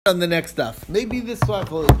On the next stuff. Maybe this one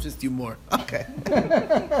will interest you more. Okay.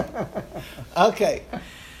 Okay.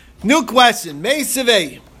 New question.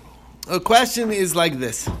 Meisavei. A question is like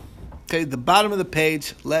this. Okay, the bottom of the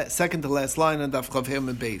page, second to last line on Daf Chav Hem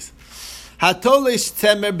and Beis. Hatolish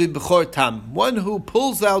tzemer b'bechor tam. One who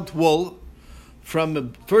pulls out wool from a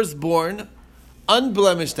firstborn,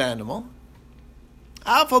 unblemished animal.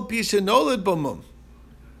 Afal pisha nolad b'mum.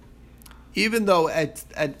 Even though at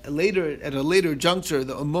a later juncture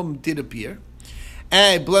the umum did appear,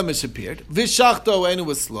 and a blemish appeared, vishachto and it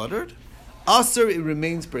was slaughtered, aser it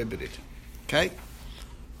remains prohibited. Okay,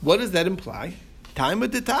 what does that imply? Time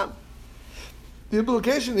at the time. The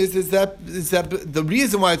implication is that the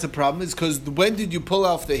reason why it's a problem is because when did you pull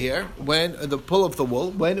off the hair? When the pull of the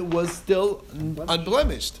wool? When it was still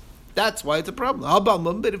unblemished. That's why it's a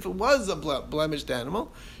problem. But if it was a blemished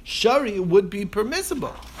animal, shari would be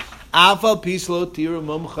permissible. Afal pislo tiru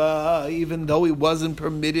mumcha, even though it wasn't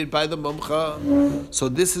permitted by the mumcha. So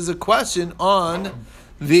this is a question on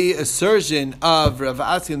the assertion of Rav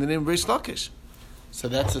Asi in the name of Rish Lakish. So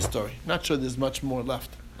that's the story. Not sure there's much more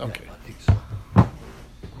left. Okay.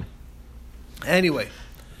 Anyway,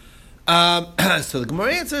 so the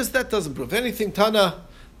Gemara answers that doesn't prove anything. Tana,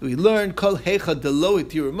 we learned kol hecha delo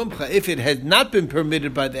tiru mumcha. If it had not been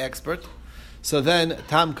permitted by the expert, so then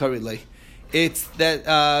tam karilei. It's that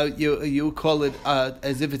you call it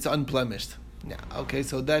as if it's unblemished. Yeah, okay,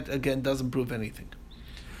 so that again doesn't prove anything.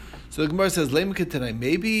 So the Gemara says, "Leimketanai."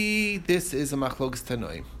 Maybe this is a machlokas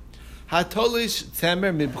tanoim. Hatolish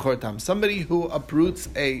tzemer mibchor tam. Somebody who uproots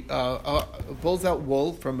pulls out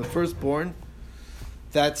wool from a firstborn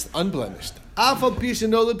that's unblemished. Afal pisha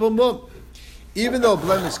nolad b'mum. Even though a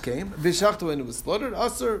blemish came, v'shachto when it was slaughtered,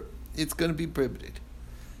 aser, it's going to be prohibited.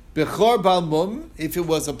 Bechor balmum, if it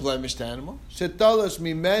was a blemished animal, shetalash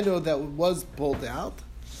mimeno that was pulled out,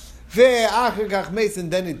 ve'achar kach meis,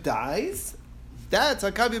 and then it dies. That's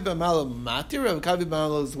Akavi b'malo matir. Akavi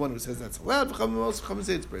b'malo is the one who says that's allowed. Chachamim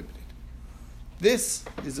say it's prohibited. This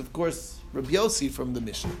is, of course, Rabbi Yossi from the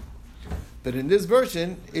Mishnah, but in this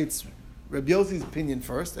version, it's Rabbi Yossi's opinion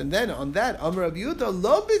first, and then on that, Amar Rabbi Yehuda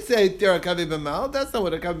lo b'tzeit tir Akavi b'malo. That's not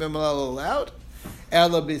what Akavi b'malo allowed. He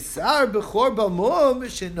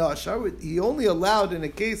only allowed in a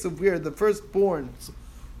case of where the firstborns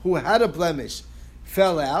who had a blemish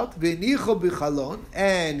fell out,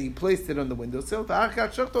 and he placed it on the windowsill,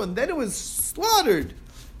 and then it was slaughtered.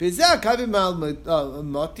 That's where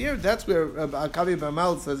Akavi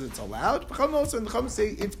B'Mal says it's allowed. And the Chum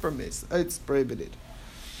say it's prohibited.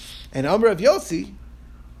 And Amar of Yossi,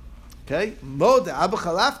 okay,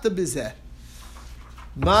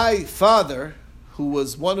 my father, who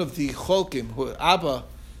was one of the cholkim,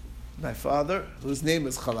 my father, whose name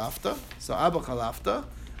is Chalafta, so Abba Chalafta,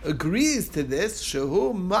 agrees to this,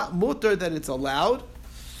 shehu mutar, that it's allowed,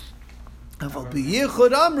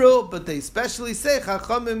 but they especially say,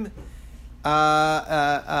 Chachamim,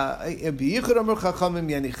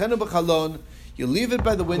 you leave it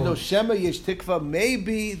by the window, Shema yesh tikva,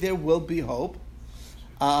 maybe there will be hope,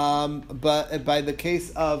 but by the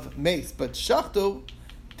case of mace, but shachtu,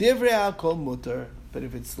 Divrei kol mutar, but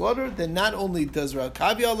if it's slaughtered, then not only does Rav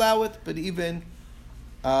Kavi allow it, but even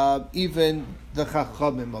the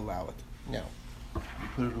Chachamim allow it. Now, you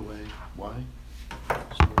put it away. Why?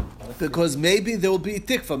 Because maybe there will be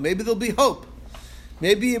tikva, maybe there will be hope,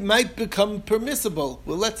 maybe it might become permissible.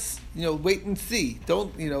 Well, let's wait and see.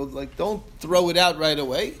 Don't throw it out right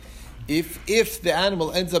away. If the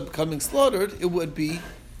animal ends up becoming slaughtered, it would be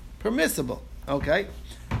permissible. Okay.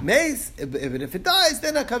 Mace, even if it dies,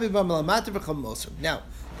 then Akavi B'Mal Matir v'Cham Moser. Now,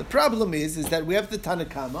 the problem is that we have the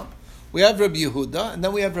Tanakama, we have Rabbi Yehuda, and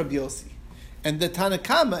then we have Rabbi Yossi. And the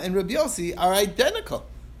Tanakama and Rabbi Yossi are identical.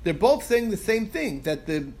 They're both saying the same thing, that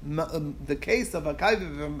the case of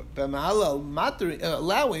Akavi B'Mal Matir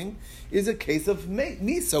allowing is a case of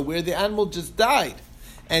Misa, where the animal just died.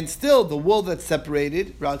 And still, the wool that's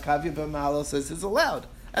separated, Akavi B'Mal says is allowed.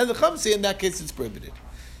 And the Chumsi, in that case, it's prohibited.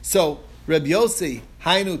 So, Rabbi Yossi,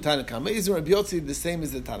 Hainu Tanakama, isn't Rabbi Yossi the same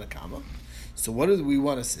as the Tanakama? So what do we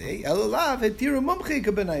want to say? The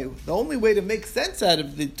only way to make sense out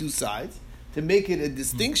of the two sides, to make it a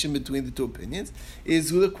distinction between the two opinions,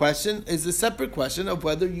 is a separate question of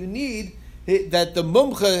whether you need that the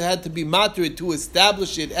mumcha had to be matrid to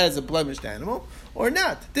establish it as a blemished animal, or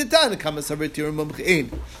not. The Tanakama's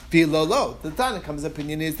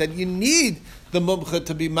opinion is that you need the mumcha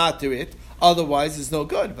to be matrid, otherwise it's no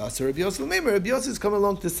good. Rabbi Yossi is coming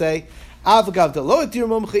along to say, even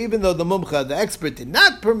though the mumcha, the expert, did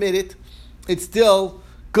not permit it, it's still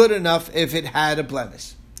good enough if it had a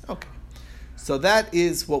blemish. Okay. So that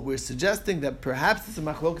is what we're suggesting, that perhaps it's a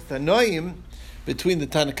machlokas tanoim between the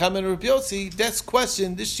Tanakama and Rabbi Yossi, that's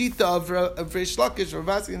question the shita of Reish Lakish, or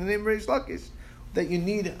Vasi in the name of Reish Lakish, that you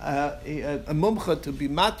need a mumcha to be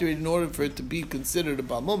matir in order for it to be considered a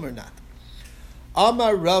balmum or not.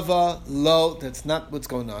 Amar Rava lo, that's not what's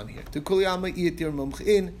going on here. Tukuli Ama Iyatir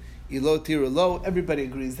Mumchin, Ilo Tira lo, everybody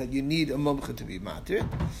agrees that you need a mumcha to be matir.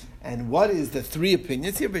 And what is the three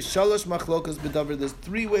opinions here? V'shalosh machlokas b'davar, there's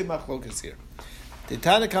three-way machlokas here. The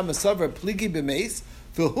Tanakama Savar Pligi b'meis,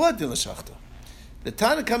 v'hu adin l'shachta. The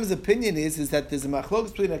Tanakama's opinion is that there's a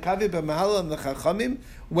machlokas between a kavi b'mahala and the chachamim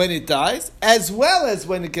when it dies, as well as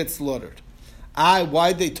when it gets slaughtered.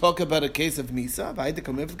 Why they talk about a case of misa?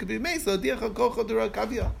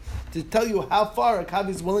 To tell you how far a kavi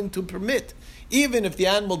is willing to permit, even if the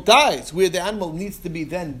animal dies, where the animal needs to be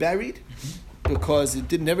then buried, because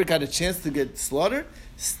it never got a chance to get slaughtered.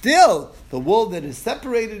 Still, the wool that is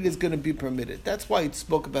separated is going to be permitted. That's why it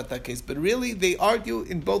spoke about that case. But really, they argue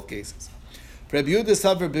in both cases. No,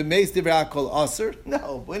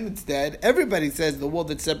 when it's dead, everybody says the wool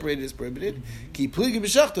that's separated is prohibited.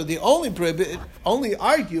 They only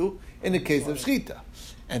argue in the case of shchita.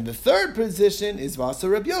 And the third position is Vasa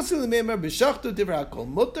Rabbi Yossi L'Meimar B'Shachtu Divrei Hakol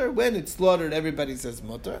Mutter. When it's slaughtered, everybody says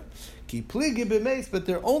mutter. Ki pligi b'meis, but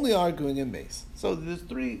they're only arguing in meis. So there's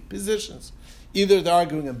three positions. Either they're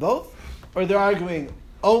arguing in both, or they're arguing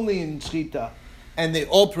only in shchita, and they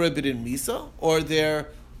all prohibit in misa, or they're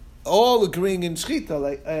all agreeing in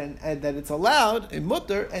shchita, and that it's allowed in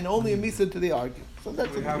mutter, and only in misa do they argue. So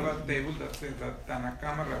that's we have a table that says that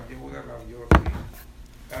Tanakama, Rabbi Yehuda, Rabbi Yossi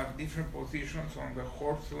have different positions on the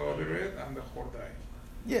horse slaughtered and the horse died.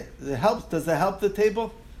 Yeah, it helps. Does it help the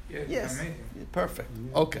table? Yes. Amazing. Yeah, perfect.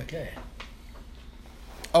 Okay.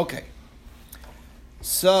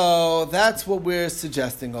 So that's what we're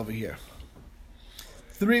suggesting over here.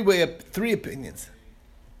 Three opinions.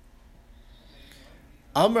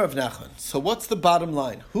 Amar of Nachman. So what's the bottom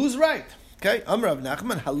line? Who's right? Okay. Amar of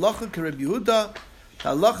Nachman. Halacha k'Reb Yehuda.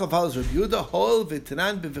 Halacha v'halas Reb Yehuda. Hol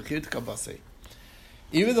v'tanan b'v'chirt kabasei.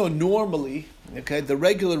 Even though normally, the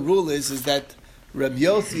regular rule is that Rabbi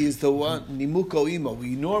Yossi is the one, Nimuko Imo.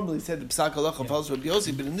 We normally said the Psak Halacha follows Rabbi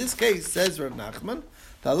Yossi, but in this case, says Rav Nachman,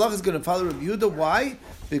 the Halacha is going to follow Rabbi Yehuda. Why?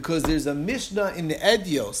 Because there's a Mishnah in the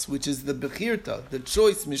Edios, which is the Bechirta, the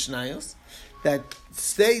choice Mishnayos, that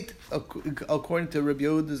state according to Rabbi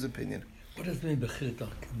Yehuda's opinion. What does it mean Bechirta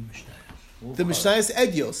Mishnayos? The Mishnayos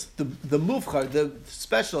Edios, the Mufchar, the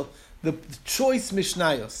special, the choice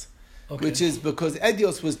Mishnayos. Okay. Which is because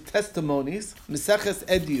Edios was testimonies, Meseches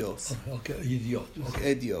Edios. Okay, idiot.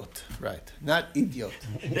 Okay. Idiot, right. Not idiot.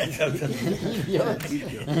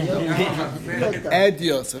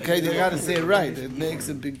 Edios, okay? They got to say it right. It makes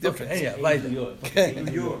a big difference. Okay, right. Okay.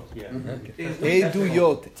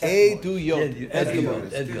 Eduyot.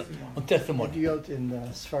 Testimonies. On testimony. Idiot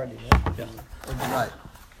in Sephardi, yeah? Right.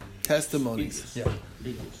 Testimonies. Yeah.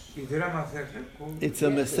 Is there a Masechet? It's a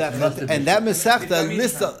Masechet, and that Masechet,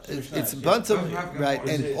 it's a bunch of, right,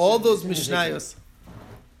 and all those Mishnayos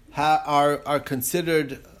are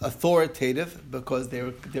considered authoritative because they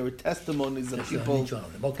were testimonies of people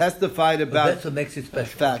testified about. That's what makes it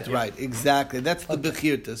special. Fact, right, exactly. That's the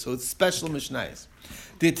Bechirta, so it's special Mishnayos.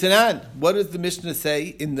 The Tanan, what does the Mishnah say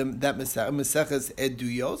in that Masechet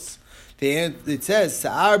Eduyos? It says,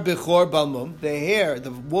 Sa'ar Bechor Balmum, the hair,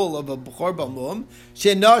 the wool of a Bechor Balmum,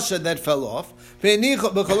 Shenasha that fell off,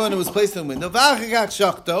 Ve'enicho Becholon, it was placed in the window, V'achikach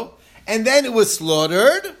Shachto, and then it was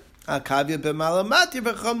slaughtered, Akavya B'malamati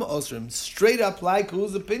V'cham Osrim, straight up like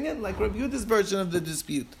whose opinion? Like Rabbi Yehuda's version of the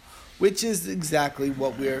dispute, which is exactly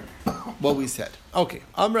what we said. Okay,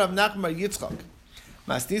 Amrav Nachmar Yitzchak,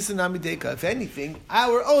 Masnisa Namideka, if anything,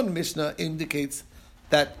 our own Mishnah indicates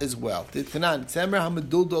that as well. Meaning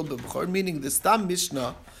the Stam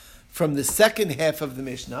Mishnah from the second half of the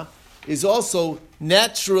Mishnah is also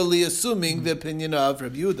naturally assuming the opinion of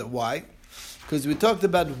Rabbi Yehuda. Why? Because we talked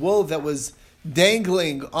about wool that was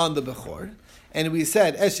dangling on the Bechor, and we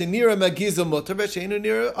said Eshenira Magiza Motor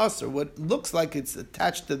Eshenira Aser. What looks like it's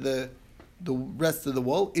attached to the rest of the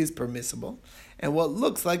wool is permissible, and what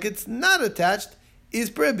looks like it's not attached is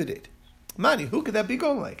prohibited. Mani, who could that be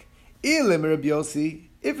going like? Ilim Rabbi Yossi,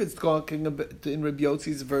 if it's talking in Rabbi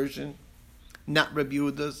Yossi's version, not Rabbi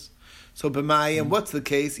Yehuda's. So b'mayim, what's the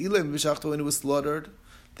case? Ilim v'shachto, when it was slaughtered,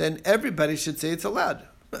 then everybody should say it's allowed.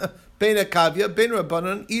 Bein akavya, bein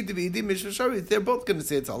rabbanon, idi mishvashari. They're both going to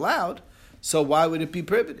say it's allowed. So why would it be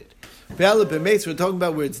prohibited? Ve'ala b'meis, we're talking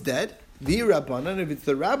about where it's dead. The rabbanon, if it's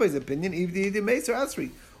the rabbi's opinion, idi meis or asri.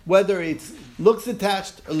 Whether it looks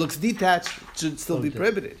attached or looks detached, it should still be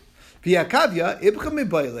prohibited. V'akavya ibcha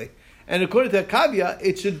mibayle. And according to Akavya,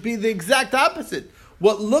 it should be the exact opposite.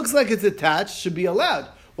 What looks like it's attached should be allowed.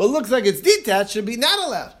 What looks like it's detached should be not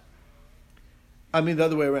allowed. I mean, the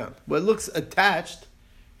other way around. What looks attached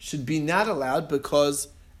should be not allowed because,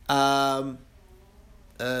 well,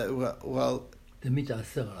 The meat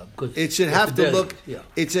aser, because it should have to look. Yeah.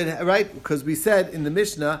 It should right because we said in the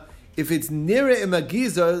Mishnah, if it's nira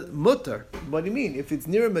imagiza mutter. What do you mean? If it's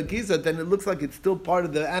nira imagiza, then it looks like it's still part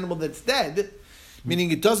of the animal that's dead, meaning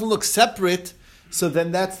it doesn't look separate. So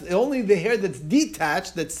then that's only the hair that's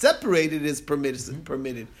detached, that's separated, is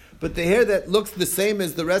permitted. But the hair that looks the same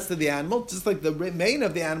as the rest of the animal, just like the mane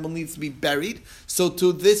of the animal needs to be buried, so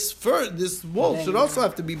to this fur, this wool should also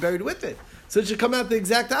have to be buried with it. So it should come out the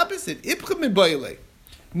exact opposite. Ipcha miboyle.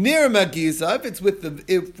 Near magiza, if it's with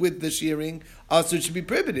the shearing, also it should be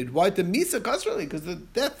prohibited. Why the misa kasrali? Because the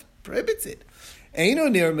death prohibits it.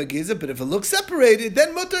 Ain't near magiza, but if it looks separated,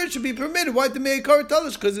 then mutter it should be permitted. Why the meikar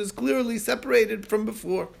talish? Because it's clearly separated from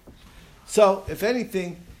before. So, if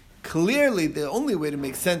anything, clearly the only way to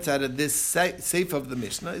make sense out of this safe of the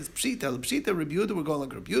Mishnah is pshita. Pshita, Rabbi Yehuda, we're going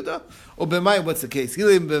like Rabbi Yehuda. Or b'may, what's the case?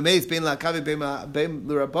 Hilim b'meis, bein la'akavi, bein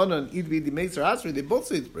l'rabbanon, idvi d'meis or asri, they both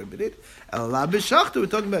say it's prohibited. Ela b'shachta, we're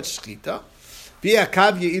talking about shchita.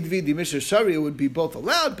 V'akavya idvi d'meis or shari, it would be both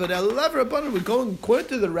allowed, but ela b'rabbanon, we're going according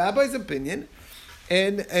to the rabbi's opinion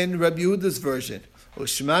and Rabbi Yehuda's version. Or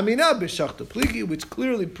shema mina b'shachta pligi, which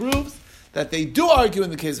clearly proves that they do argue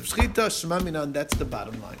in the case of shchita, shema mina, and that's the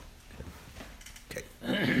bottom line.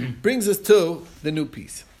 Brings us to the new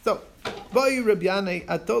piece. So, what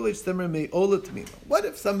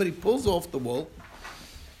if somebody pulls off the wool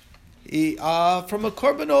from a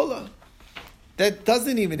korban ola that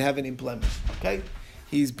doesn't even have any blemish? Okay,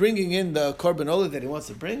 he's bringing in the korban ola that he wants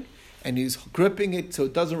to bring, and he's gripping it so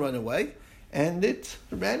it doesn't run away, and it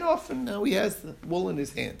ran off, and now he has the wool in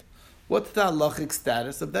his hand. What's the halachic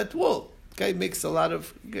status of that wool? Okay, makes a lot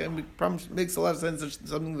of sense that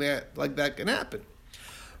something like that can happen.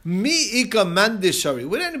 Mi ika mandishari.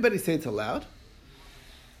 Would anybody say it's allowed?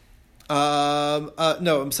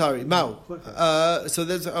 No, I'm sorry. Mao. So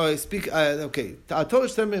there's. I speak. Okay.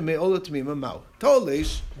 Tolish terme me'ola tmima mao.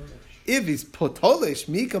 Tolish. If he's tolish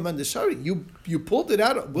mi ika mandishari, you pulled it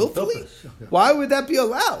out willfully. Why would that be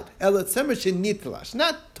allowed? Elat semer shenitlash.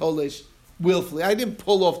 Not tolish willfully. I didn't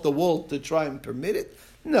pull off the wool to try and permit it.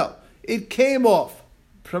 No, it came off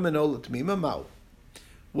from an ola tmima mao.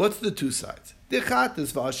 What's the two sides? For a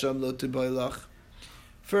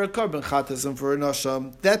korban chatas and for an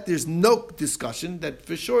asham, that there's no discussion, that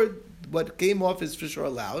for sure what came off is for sure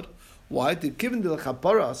allowed. Why? They're given the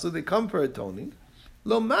chapara, so they come for atoning.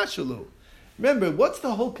 Lo mashalu. Remember, what's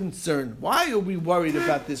the whole concern? Why are we worried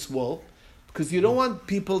about this wool? Because you don't want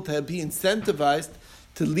people to be incentivized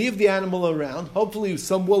to leave the animal around. Hopefully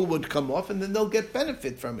some wool would come off and then they'll get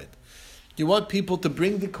benefit from it. You want people to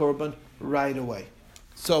bring the korban right away.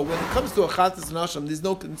 So when it comes to a chatas and asham, there's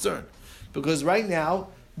no concern, because right now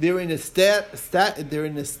they're in a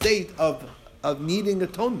state of needing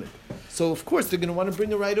atonement. So of course they're going to want to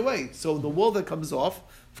bring it right away. So the wool that comes off,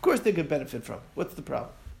 of course they could benefit from. What's the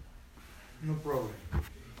problem? No problem.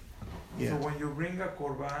 Yeah. So when you bring a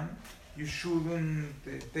korban, you shouldn't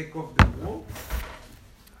take off the wool.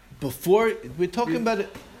 Before we're talking about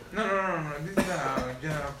it. No. This is a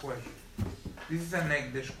general question. This is a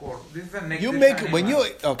nekdesh korban. This is a nekdesh You make animal. when you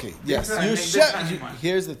okay. Yes,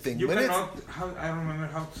 here's the thing. You when cannot. I don't remember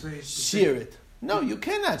how to say it. Shear it. No, you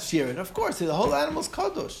cannot shear it. Of course, the whole animal's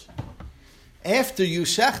kadosh. After you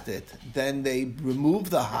shecht it, then they remove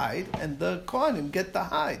the hide and the kohanim get the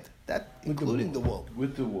hide. That including the wool.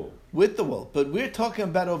 With the wool. With the wool. But we're talking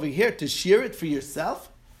about over here to shear it for yourself.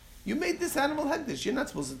 You made this animal hekdesh. You're not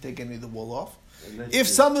supposed to take any of the wool off. If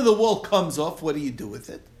some of the wool comes off, what do you do with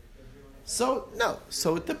it? So no.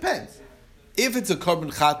 So it depends. If it's a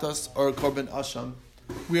korban chatos or a korban asham,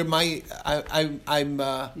 where you need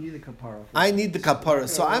the kapara. I need the kapara.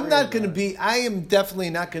 So I am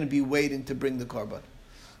definitely not going to be waiting to bring the korban.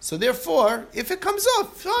 So therefore, if it comes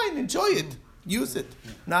off, fine, enjoy it, use it,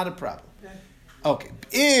 not a problem. Okay.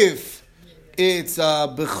 If it's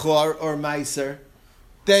bechor or meiser,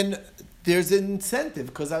 then there's an incentive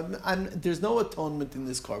because there's no atonement in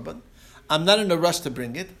this korban. I'm not in a rush to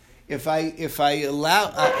bring it. If I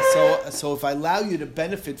allow if I allow you to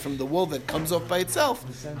benefit from the wool that comes off by itself,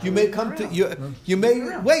 you may come to you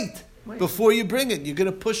may wait before you bring it. You're going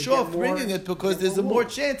to push off bringing it because there's more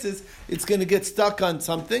chances it's going to get stuck on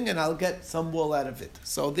something, and I'll get some wool out of it.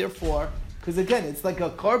 So therefore, because again, it's like a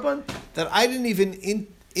korban that I didn't even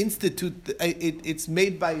institute. It's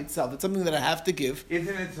made by itself. It's something that I have to give.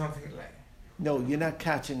 Isn't it something like? No, you're not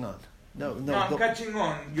catching on. No, I'm catching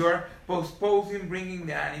on. You're postposing bringing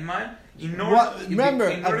the animal in order, remember,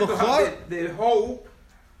 to have the hope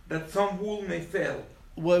that some wool may fail.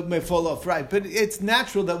 Well, it may fall off, right? But it's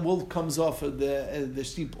natural that wool comes off of the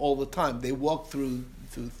sheep all the time. They walk through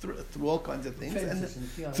all kinds of things,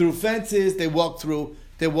 through fences. They walk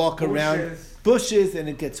around bushes, and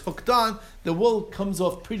it gets hooked on. The wool comes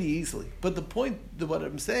off pretty easily. But the point, what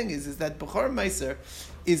I'm saying is that Bechor Meiser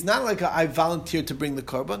is not like I volunteered to bring the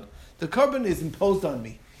korban. The korban is imposed on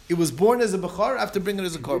me. It was born as a Bechor, I have to bring it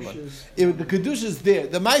as a korban. The Kedusha is there.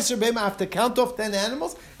 The Meiser Be'ema, I have to count off 10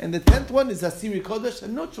 animals, and the 10th one is Asiri Kodesh,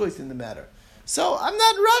 and no choice in the matter. So I'm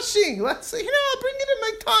not rushing. Let's say, I'll bring it in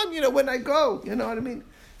my time, when I go. You know what I mean?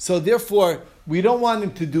 So therefore, we don't want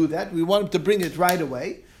him to do that. We want him to bring it right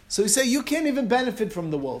away. So you say, you can't even benefit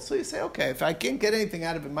from the wool. So you say, okay, if I can't get anything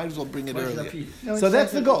out of it, might as well bring it earlier. So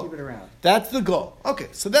that's the goal. Keep it around. That's the goal. Okay,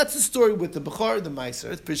 so that's the story with the Bechor, the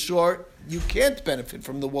Meiser. For sure, you can't benefit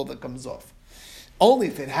from the wool that comes off. Only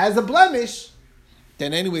if it has a blemish,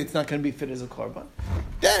 then anyway, it's not going to be fit as a korban.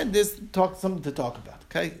 Then there's something to talk about.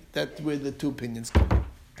 Okay, that's where the two opinions go.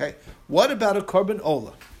 Okay, what about a korban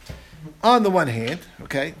ola? On the one hand,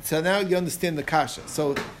 okay, so now you understand the kasha.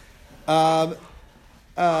 So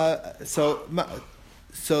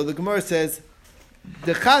the Gemara says,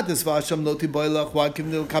 "The chadus v'asham lo tiboylach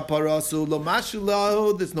wa'kim kaparasu lo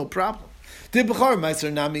mashu. There's no problem. The bechor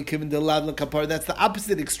meiser nami kivin the lav kapar. That's the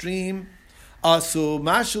opposite extreme. Asu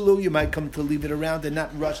mashulu, you might come to leave it around and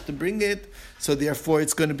not rush to bring it. So therefore,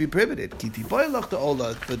 it's going to be prohibited. Kiti boylach the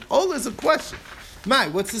ola, but ola is a question.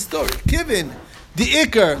 What's the story? Kivin the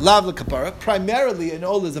ikar lav kapara. Primarily, an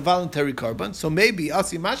ola is a voluntary korban. So maybe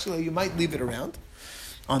asu mashulu, you might leave it around.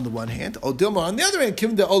 On the one hand, Odilma. On the other hand,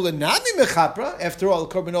 Kim de Ola Nami Mechapra. After all,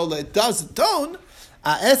 Korban Ola, it does atone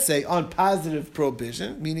essay on positive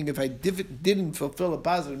prohibition, meaning if I didn't fulfill a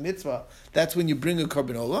positive mitzvah, that's when you bring a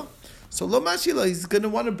Korban Ola. So Lo Mashila, he's going to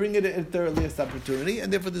want to bring it at the earliest opportunity,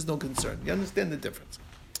 and therefore there's no concern. You understand the difference?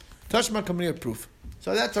 Tashma Kamriya proof.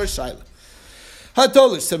 So that's our Shaila.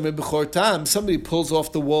 Hatolish, Bechor Tam. Somebody pulls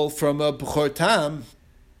off the wool from a Bechor Tam.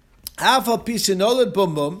 Afa Pishinolad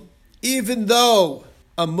Bumum, even though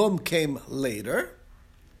a mum came later,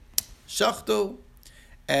 shachto,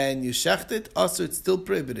 and you shecht it, also it's still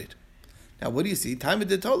prohibited. Now, what do you see? Time of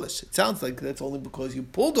the tolish. It sounds like that's only because you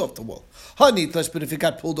pulled off the wool. Hanitlash, but if it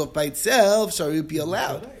got pulled off by itself, shall it be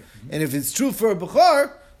allowed? And if it's true for a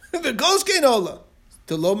bechor, if it goes keinola,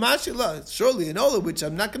 to lo mashila, surely an ola, which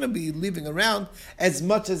I'm not going to be leaving around as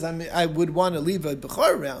much as I would want to leave a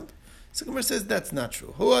bechor around. So Gemara says that's not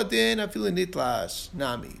true. Huadin, I feel nitlash,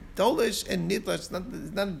 nami. Tolish and nitlash,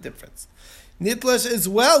 there's not a difference. Nitlash as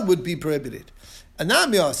well would be prohibited.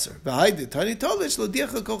 Anami aser, tani tolish,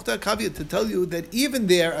 lodiacha kochta kavya, to tell you that even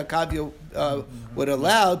there a kavya would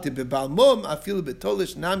allow to be balmum, I feel a bit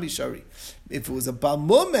tolish, nami shari. If it was a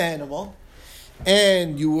balmum animal,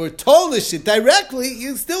 and you were tolish it directly,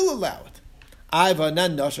 you still allow it. I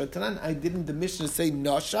didn't the Mishnah say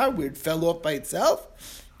nashar, where it fell off by itself?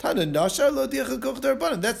 That's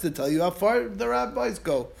to tell you how far the rabbis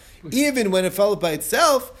go. Even when it fell by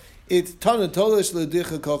itself, it's Tana Tolish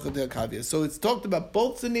L'dicha Kochadeh Kavya. So it's talked about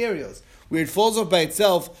both scenarios. Where it falls off by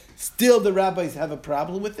itself, still the rabbis have a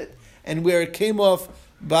problem with it. And where it came off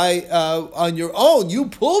by on your own, you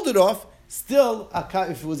pulled it off, still,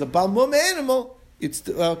 if it was a Balmum animal, it's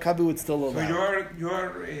Kavya would still allow. So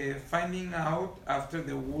you're finding out after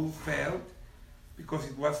the wool fell, because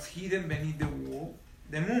it was hidden beneath the wool,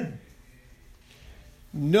 the moon.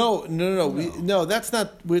 No. That's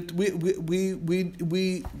not. We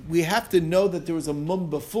have to know that there was a mum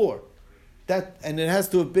before that, and it has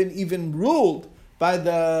to have been even ruled by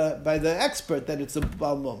the expert that it's a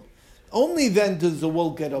balmum. Only then does the wool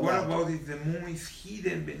get allowed. What about if the moon is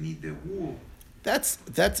hidden beneath the wool? That's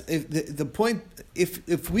if the point.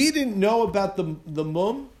 If we didn't know about the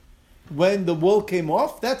mum when the wool came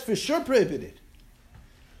off, that's for sure prohibited.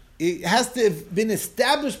 It has to have been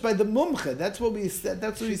established by the mumche. That's what we said.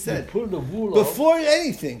 That's what he said. You pull the wool before off,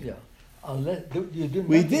 anything. Yeah. Unless you didn't.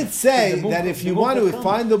 We did say that if you want to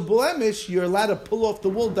find the blemish, you're allowed to pull off the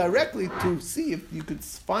wool directly to see if you could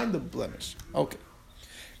find the blemish. Okay.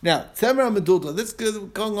 Now, Tzemra Medulta. Let's go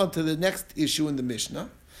going on to the next issue in the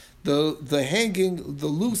Mishnah. The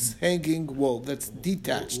loose hanging wool that's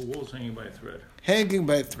detached. The wool's hanging by a thread. Hanging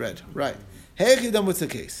by a thread, right. Hechidam, what's the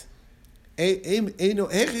case? What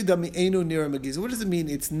does it mean?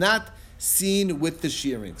 It's not seen with the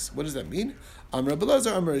shearings. What does that mean? Where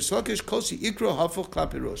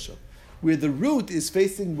the root is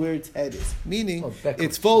facing where its head is, meaning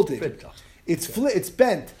it's folded, it's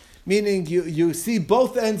bent, meaning you see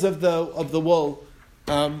both ends of the wool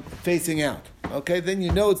facing out. Okay, then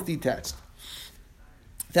you know it's detached.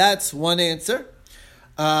 That's one answer.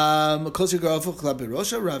 Anything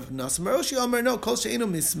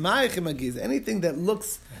that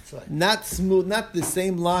looks That's right. not smooth, not the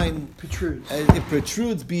same line, Protrudes. it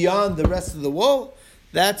protrudes beyond the rest of the wall,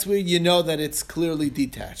 that's where you know that it's clearly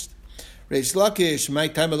detached. Reish Lakish, my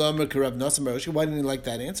time alone, Rav Nasim Roshi. Why didn't he like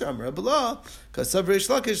that answer? Amar below, because of Reish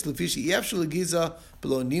Lakish, Lefishi Yafshul Giza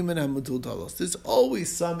below Niman Hamudul Dalos. There's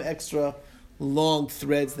always some extra long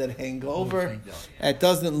threads that hang over. It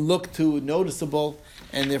doesn't look too noticeable,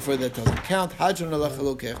 and therefore that doesn't count. Hadron Alach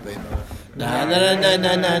Elokech Beimah. Na na na na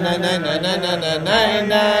na na na na na na na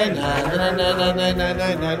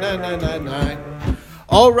na na na na.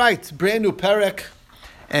 All right, brand new perek.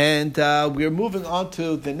 And we're moving on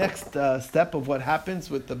to the next step of what happens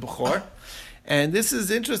with the Bechor. And this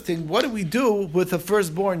is interesting. What do we do with the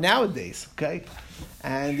firstborn nowadays? Okay?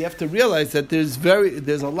 And you have to realize that there's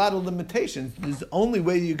a lot of limitations. There's the only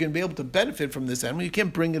way you can be able to benefit from this animal. You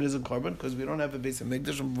can't bring it as a korban because we don't have a base of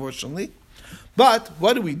Mikdash, unfortunately. But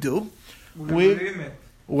what do?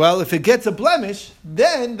 Well, if it gets a blemish,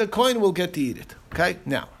 then the kohen will get to eat it. Okay?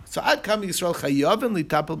 Now, so Ad Kam Yisrael Chayavin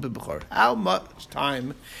Litapel B'Bechor. How much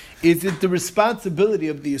time is it the responsibility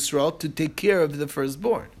of the Yisrael to take care of the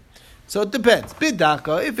firstborn? So it depends.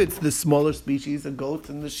 Bidaka, if it's the smaller species, the goats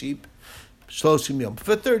and the sheep, Shloshim Yom,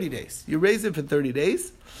 for 30 days. You raise it for 30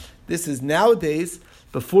 days. This is nowadays,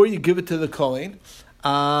 before you give it to the kohen,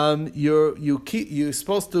 you're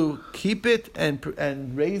supposed to keep it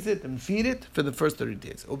and raise it and feed it for the first 30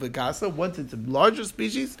 days. Ovegasa, once it's a larger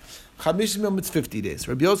species, Chamishim Yom, it's 50 days.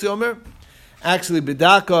 Rabbi Yossi Omer, actually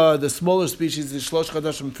Bidaka, the smaller species, is Shlosh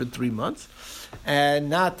Chadashim for 3 months, and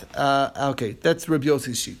not okay. That's Rabbi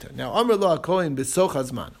Yossi's shita. Now Amar Lo HaKohen B'Soch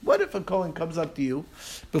HaZman. What if a Kohen comes up to you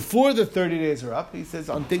before the 30 days are up? He says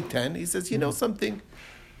on day 10, he says, you know something,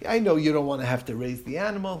 I know you don't want to have to raise the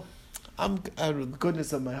animal. I'm, out of the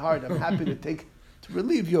goodness of my heart, I'm happy to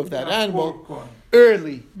relieve you of that animal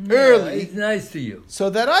early. It's nice to you. So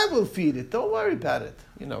that I will feed it. Don't worry about it.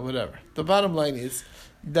 You know, whatever. The bottom line is,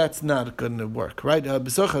 that's not going to work, right?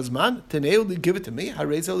 B'soch hazman, tenei, give it to me.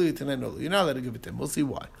 Harezali tenenolu. You're not allowed to give it to him. We'll see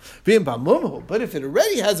why. But if it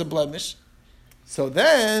already has a blemish, so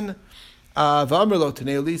then, v'amr lo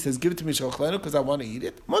tenei, says, give it to me shalchlenu because I want to eat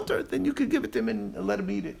it. Mutter, then you could give it to him and let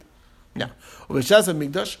him eat it. Now, uveshas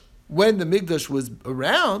migdash, when the Mikdash was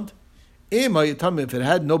around, if it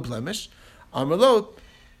had no blemish, Amalot,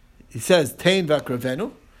 he says, Tain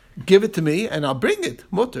vakravenu, give it to me and I'll bring it.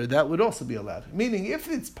 Mutter, that would also be allowed. Meaning, if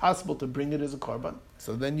it's possible to bring it as a korban,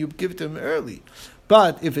 so then you give it to him early.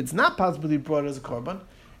 But if it's not possible to be brought as a korban,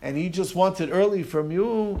 and he just wants it early from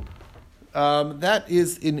you, that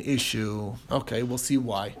is an issue. Okay, we'll see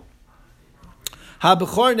why.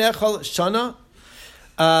 Ha-bechor nechal shana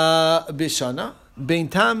b'shana. Bein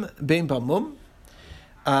tam, bein bamum.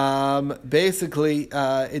 Basically,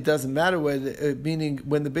 it doesn't matter whether, meaning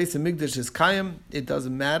when the base of Mikdash is Kayim, it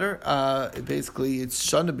doesn't matter. Basically, it's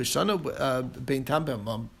Shana b'Shana, bein tam,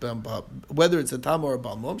 whether it's a tam or a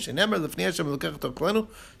balmum. Shenemer lefnei Hashem l'kech toklenu,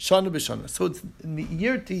 Shana b'Shana. So it's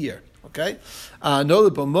year to year. Okay? No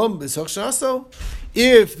the balmum b'soch shnaso.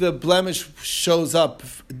 If the blemish shows up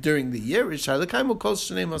during the year, you're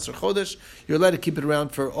allowed to keep it around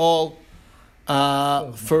for all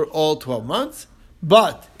 12 months.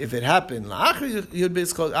 But if it happened after the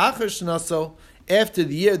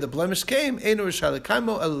year the blemish came, you're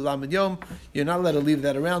not allowed to leave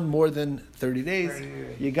that around more than 30 days.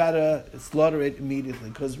 You got to slaughter it immediately.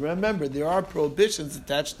 Because remember, there are prohibitions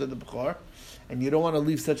attached to the Bechor, and you don't want to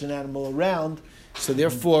leave such an animal around. So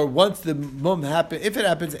therefore, once the mum happens, if it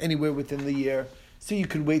happens anywhere within the year, so you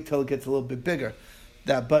could wait till it gets a little bit bigger.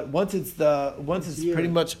 But once it's pretty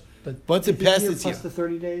much... But once it passes plus the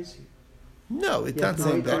 30 days? No, it's not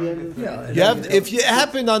saying that. Yeah. If it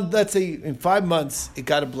happened on, let's say, in 5 months, it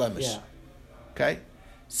got a blemish. Yeah. Okay?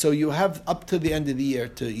 So you have up to the end of the year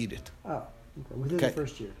to eat it. Oh, okay. Within the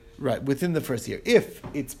first year. Right, within the first year. If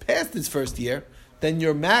it's past its first year, then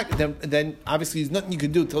then obviously there's nothing you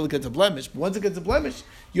can do until it gets a blemish. But once it gets a blemish,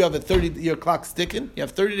 you have a 30-year clock sticking. You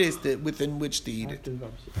have 30 days within which to eat it.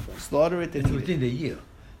 Slaughter it and eat within the year.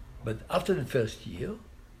 But after the first year...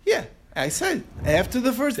 Yeah, I said, after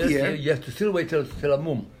the first year... You have to still wait till a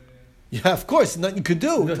mum. Yeah, of course, nothing you could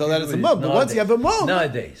do until that is a mum. But once you have a mum...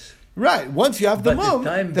 Nowadays. Right, once you have the mum,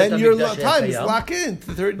 then your time is locked in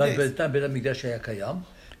to 30 days. But by the time Bet HaMikdash היה קיים,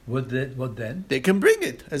 what then? They can bring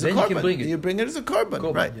it as a korban. You bring it as a korban,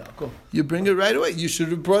 right? Yeah, cool. You bring it right away. You should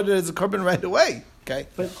have brought it as a korban right away. Okay.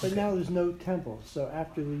 But now there's no temple. So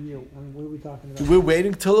after the year, what are we talking about? We're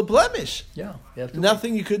waiting till a blemish. Yeah.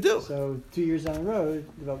 Nothing you could do. So 2 years down the road,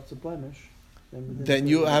 develops a blemish. within then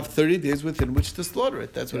you 30 have days. 30 days within which to slaughter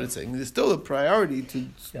it. That's what it's saying. There's still a priority to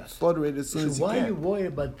Yes. slaughter it as soon So as you why can. are you worried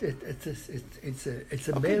about it? It's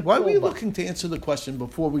a Okay, mere why were you callback. looking to answer the question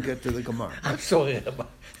before we get to the Gemara? I'm sorry about.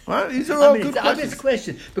 Well, these are all I mean, good it's an obvious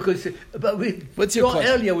questions. question because but we What's your saw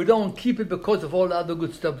question? earlier we don't keep it because of all the other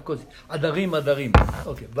good stuff because adarim.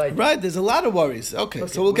 Okay, right. Right, there's a lot of worries. Okay,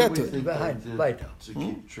 so we'll What get do to we it. think Behind, they did right. to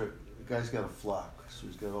keep track? The guy's got a flock, so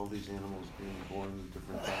he's got all these animals being born at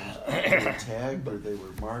different times. They were tagged or they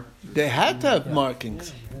were marked? They had to have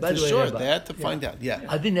markings. By For the way, sure, Rabbi, they had to find out. Yeah.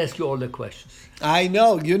 I didn't ask you all the questions. I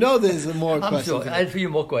know. You know there's more I'm questions. sorry. I had a few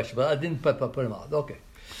more questions, but I didn't put them out. Okay.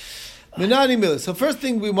 Minani Miller. So first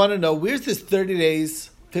thing we want to know, where's this 30 days,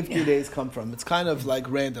 50 days come from? It's kind of like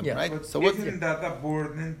random, Yeah. right? But So what's isn't that a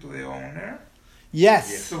burden to the owner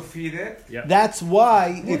Yes. to feed it? That's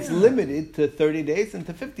why it's limited to 30 days and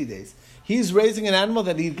to 50 days. He's raising an animal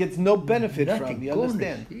that he gets no benefit from. Nothing. You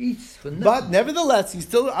understand? He eats for nothing. But nevertheless, he's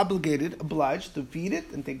still obliged to feed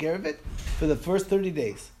it and take care of it for the first 30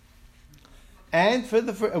 days. And for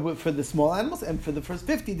the small animals, and for the first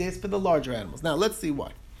 50 days for the larger animals. Now, let's see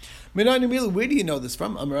why. Minani Mila, where do you know this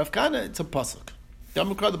from? Amar Afkana, it's a pasuk. The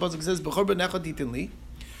pasuk says, "Bechor b'nechad titin li."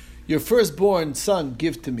 Your firstborn son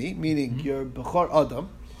give to me, meaning your Bechor Adam.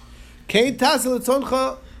 Kein tasel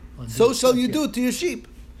etzoncha, so shall you do to your sheep.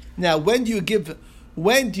 Now, when do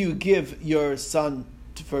you give your son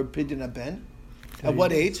for pidyon ben? At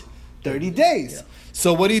what age? 30 days. Yeah.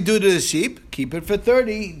 So what do you do to the sheep? Keep it for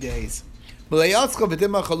 30 days.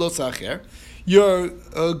 Your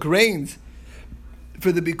grains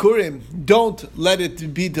for the bikurim, don't let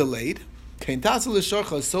it be delayed.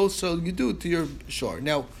 So shall you do to your shore.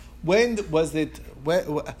 Now, when was it?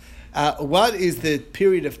 What is the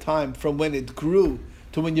period of time from when it grew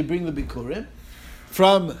to when you bring the bikurim?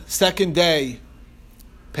 From second day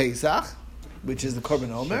Pesach, which is the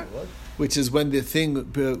Korban Omer, which is when the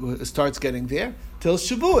thing starts getting there, till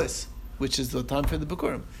Shavuos, which is the time for the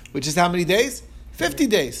bikurim, which is how many days? 50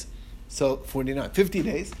 days. So 49, 50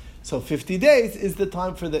 days. So 50 days is the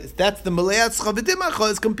time for the. That's the Maleat Schavadim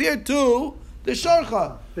as compared to the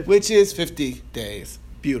Sharcha, which is 50 days.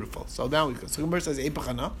 Beautiful. So now we go. So Gemara says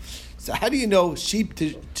Eipachana. So how do you know sheep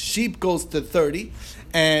goes to 30,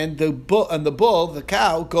 and the bull, the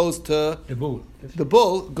cow goes to The bull. the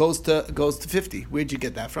bull goes to 50. Where'd you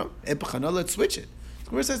get that from? Eipachana. Let's switch it.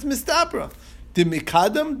 Gemara says Mistapra. The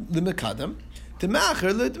mikadam, the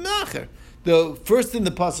macher, the macher. The first in the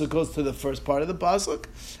pasuk goes to the first part of the pasuk,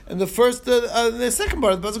 and the second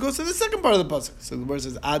part of the pasuk goes to the second part of the pasuk. So the word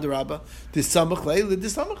says Adarabba, disamachlei,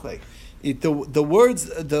 disamachlei. The words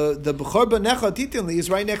the bechor b'necha titinli is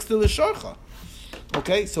right next to the sharcha.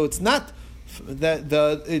 Okay, so it's not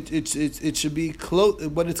that it should be close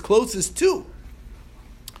what it's closest to.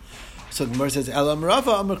 So the Gemara says Elam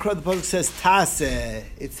Rava Amakra. The pasuk says Taseh.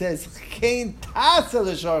 It says Kein Taseh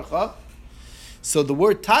l'sharcha. So the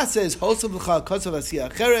word Taseh is Hosav l'cha kosav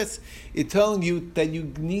asiyah acheres. It's telling you that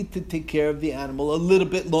you need to take care of the animal a little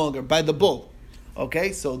bit longer by the bull.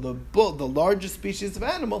 Okay, so the bull, the largest species of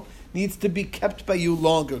animal, needs to be kept by you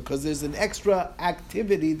longer because there's an extra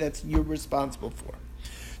activity that you're responsible for.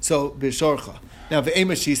 So b'shorcha. Now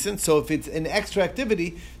v'emashisin. So if it's an extra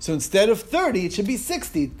activity, so instead of 30, it should be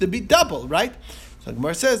 60 to be double, right? So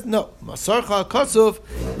Gemara says no. Masarcha kosov,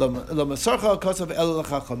 la masarcha kosov el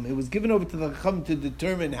lachacham. It was given over to the chacham to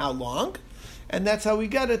determine how long, and that's how we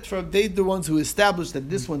got it from. They the ones who established that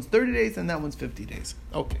this one's 30 days and that one's 50 days.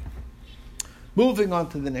 Okay. Moving on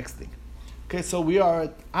to the next thing. Okay, so we are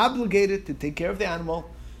obligated to take care of the animal.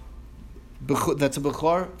 That's a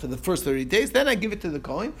bechor for the first 30 days. Then I give it to the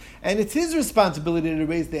kohen, and it's his responsibility to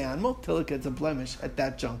raise the animal till it gets a blemish at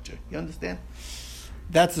that juncture. You understand?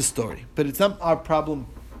 That's the story. But it's not our problem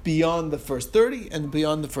beyond the first 30 and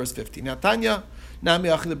beyond the first 50. Now, Tanya, Nami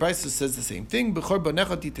Achi, the Brisa says the same thing. B'chor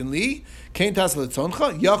b'necha titin li, kein tas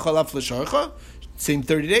letzoncha, yachal af l'sharcha, same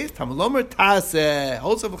 30 days. Tamalomer, taseh,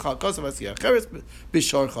 hosav l'chal kosav asiyah cheres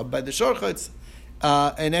b'sharcha. By the sharcha, it's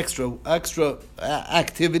an extra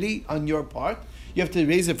activity on your part. You have to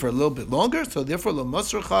raise it for a little bit longer, so therefore, lo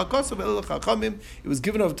masrcha kosav el chachamim. It was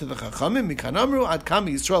given over to the chachamim. Mikanamru ad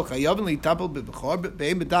kami Yisrael chayavin li'tapel b'bechor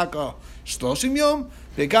be'em bedaka 30 yom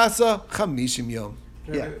begasa 50 yom.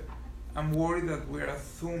 Yeah. I'm worried that we're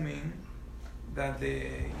assuming that the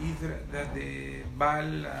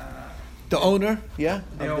Baal, The owner, yeah,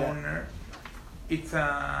 the of that. owner,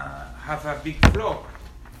 has a big flock.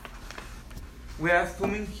 We're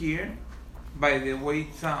assuming here, by the way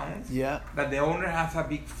it sounds, Yeah. that the owner has a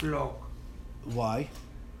big flock Why?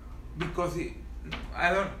 because he's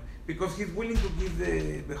willing to give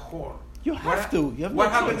the whore. You have to. You have What no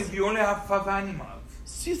happens choice. if you only have 5 animals?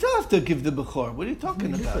 So you still have to give the Bechor. What are you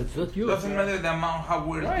talking about? It's not yours. Doesn't matter the amount, how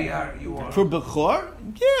wealthy are you are. For Bechor?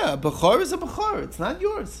 Yeah, Bechor is a Bechor. It's not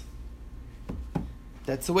yours.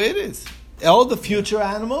 That's the way it is. All the future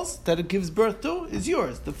animals that it gives birth to is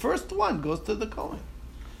yours. The first one goes to the Kohen.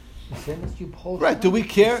 The same as you hold Right, do we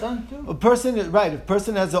care? son too? A person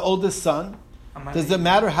has an oldest son. Does it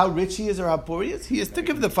matter how rich he is or how poor he is? He has to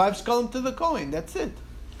give the 5 shekalim to the Kohen. That's it.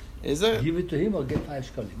 Is it? Give it to him or get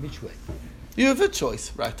 5 shekalim. Which way? You have a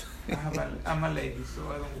choice, right? I'm a lady, so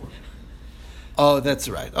I don't work. Oh, that's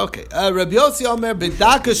right. Okay. Rabbi Yossi Omer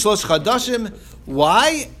b'daka shlosh chadashim.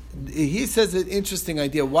 Why? He says an interesting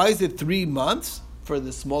idea. Why is it 3 months for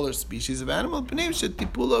the smaller species of animal?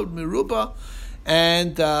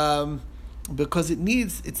 And because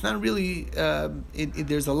it's not really,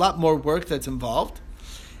 there's a lot more work that's involved.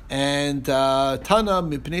 And Tana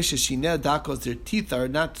mipnei sheshineh dakos, their teeth are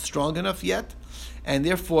not strong enough yet, and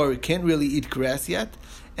therefore it can't really eat grass yet.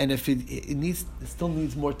 And if it still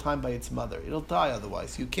needs more time by its mother, it'll die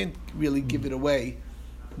otherwise. You can't really give it away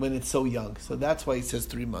when it's so young. So that's why he says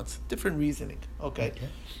 3 months. Different reasoning. Okay.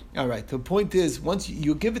 All right. The point is, once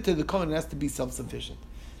you give it to the Kohen, it has to be self-sufficient.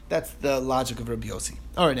 That's the logic of Rabbi Yossi.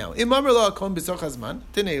 All right, now.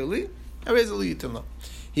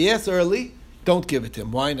 He asks early, don't give it to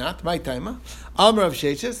him. Why not? My timer. Amar of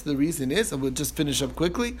Sheshes, the reason is, and we'll just finish up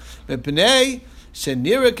quickly, it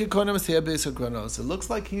looks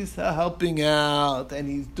like he's helping out, and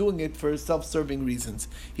he's doing it for self-serving reasons.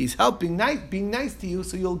 He's helping, being nice to you,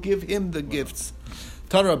 so you'll give him the gifts.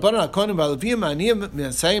 If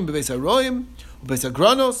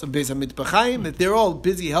they're all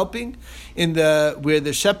busy helping in where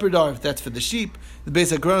the shepherd are, if that's for the sheep, the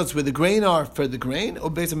Beis HaGronos where the grain are for the grain, or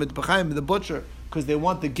Beis HaMitpachayim, the butcher, because they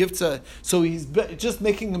want the gifts. So he's just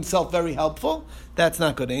making himself very helpful. That's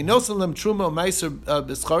not good. You're not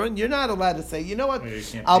allowed to say, you know what,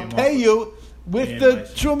 I'll pay you with the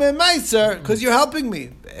Truma and Meiser because you're helping me.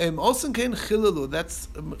 That's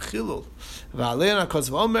chilul.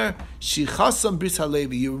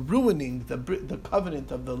 You're ruining the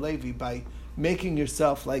covenant of the Levi by making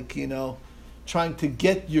yourself trying to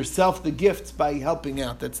get yourself the gifts by helping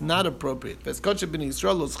out. That's not appropriate.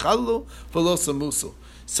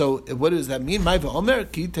 So what does that mean?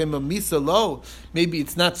 Maybe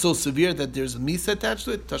it's not so severe that there's a misa attached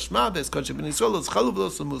to it. Tashma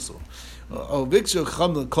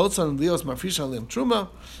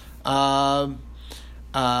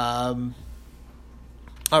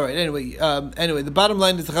all right. Anyway, the bottom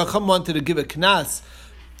line is the Chacham wanted to give a knas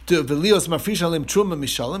to Velios Mafrish Alim Truma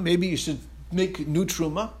Mishalim. Maybe you should make new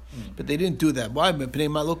truma, but they didn't do that. Why? That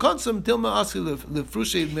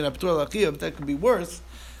could be worse,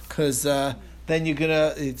 because then you're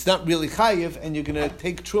gonna. It's not really chayiv, and you're gonna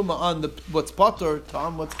take truma on what's potter to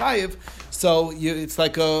on what's chayiv. So it's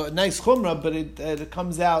like a nice chumrah, but it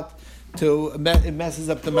comes out it messes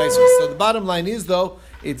up the meiser. So the bottom line is, though,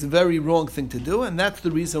 it's a very wrong thing to do, and that's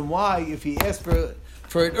the reason why if he asks for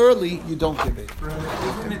it early, you don't give it.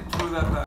 Isn't it true that